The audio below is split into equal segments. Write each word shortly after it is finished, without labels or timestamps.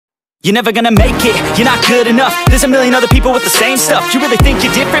You're never gonna make it, you're not good enough. There's a million other people with the same stuff. You really think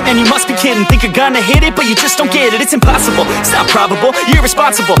you're different? Man, you must be kidding. Think you're gonna hit it, but you just don't get it. It's impossible, it's not probable, you're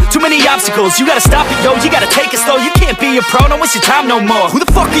irresponsible. Too many obstacles, you gotta stop it, yo. You gotta take it slow, you can't be a pro. Don't waste your time no more. Who the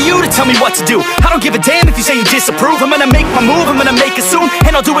fuck are you to tell me what to do? I don't give a damn if you say you disapprove. I'm gonna make my move, I'm gonna make it soon.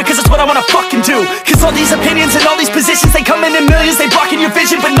 And I'll do it cause it's what I wanna fucking do. Cause all these opinions and all these positions, they come in millions, they blocking your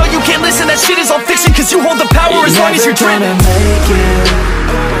vision. But no, you can't listen, that shit is all fiction. Cause you hold the power as long as you're dreaming.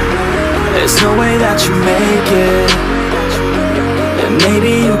 There's no way that you make it. And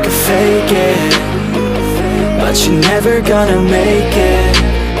maybe you can fake it, but you're never gonna make it.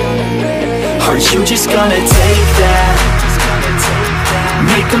 Aren't you just gonna take that?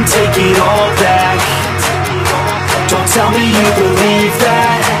 Make them take it all back. Don't tell me you believe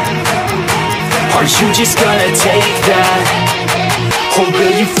that. Aren't you just gonna take that? Or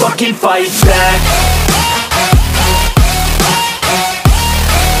will you fucking fight back?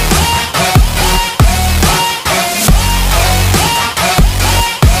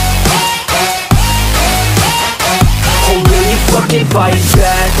 Fucking fight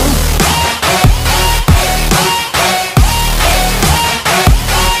back.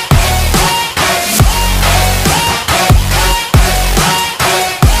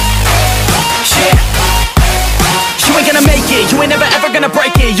 Yeah. You ain't gonna make it, you ain't never ever gonna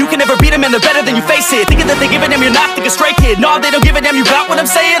break it. You can never beat them and they're better than you face it. Thinking that they give a damn, you're not, think a straight kid. No, they don't give a damn, you got what I'm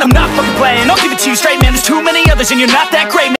saying? I'm not fucking playing, I'll give it to you straight, man. There's too many others and you're not that great, man.